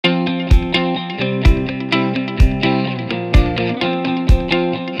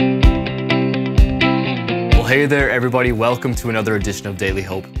Hey there everybody, welcome to another edition of Daily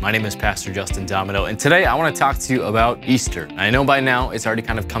Hope. My name is Pastor Justin Domino, and today I want to talk to you about Easter. I know by now it's already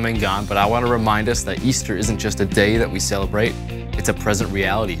kind of come and gone, but I want to remind us that Easter isn't just a day that we celebrate, it's a present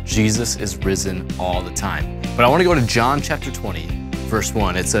reality. Jesus is risen all the time. But I want to go to John chapter 20, verse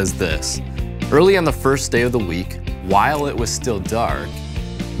 1. It says this: "Early on the first day of the week, while it was still dark,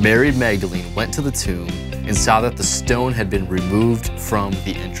 Mary Magdalene went to the tomb and saw that the stone had been removed from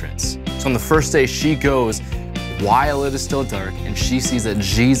the entrance." So on the first day, she goes while it is still dark, and she sees that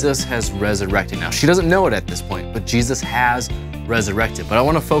Jesus has resurrected. Now, she doesn't know it at this point, but Jesus has resurrected. But I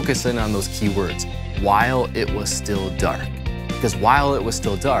want to focus in on those key words, while it was still dark. Because while it was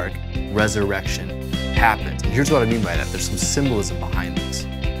still dark, resurrection happened. And here's what I mean by that. There's some symbolism behind this.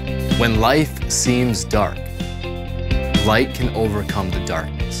 When life seems dark, light can overcome the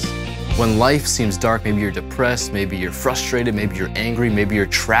darkness. When life seems dark, maybe you're depressed, maybe you're frustrated, maybe you're angry, maybe you're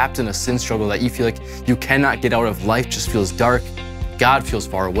trapped in a sin struggle that you feel like you cannot get out of. Life just feels dark. God feels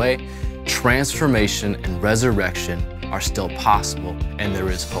far away. Transformation and resurrection are still possible, and there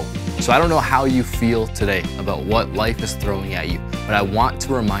is hope. So I don't know how you feel today about what life is throwing at you, but I want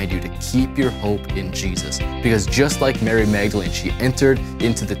to remind you to keep your hope in Jesus. Because just like Mary Magdalene, she entered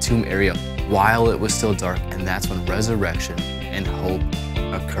into the tomb area while it was still dark, and that's when resurrection and hope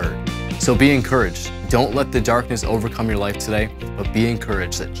occurred. So be encouraged. Don't let the darkness overcome your life today, but be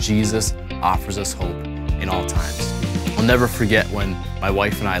encouraged that Jesus offers us hope in all times. I'll never forget when my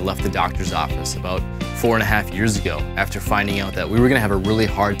wife and I left the doctor's office about 4.5 years ago after finding out that we were gonna have a really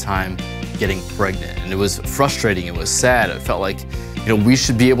hard time getting pregnant. And it was frustrating, it was sad. It felt like, we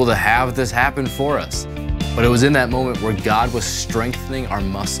should be able to have this happen for us. But it was in that moment where God was strengthening our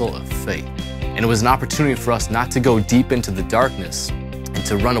muscle of faith. And it was an opportunity for us not to go deep into the darkness and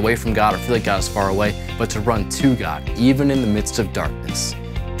to run away from God or feel like God is far away, but to run to God. Even in the midst of darkness,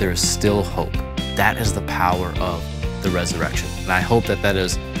 there is still hope. That is the power of the resurrection. And I hope that that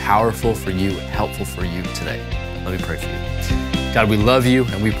is powerful for you and helpful for you today. Let me pray for you. God, we love you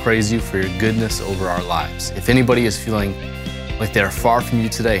and we praise you for your goodness over our lives. If anybody is feeling like they are far from you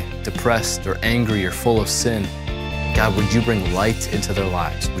today, depressed or angry or full of sin, God, would you bring light into their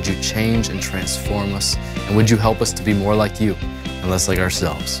lives? Would you change and transform us? And would you help us to be more like you and less like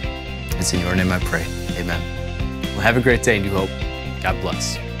ourselves? It's in your name I pray, amen. Well, have a great day, New Hope. God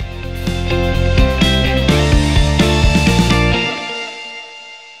bless.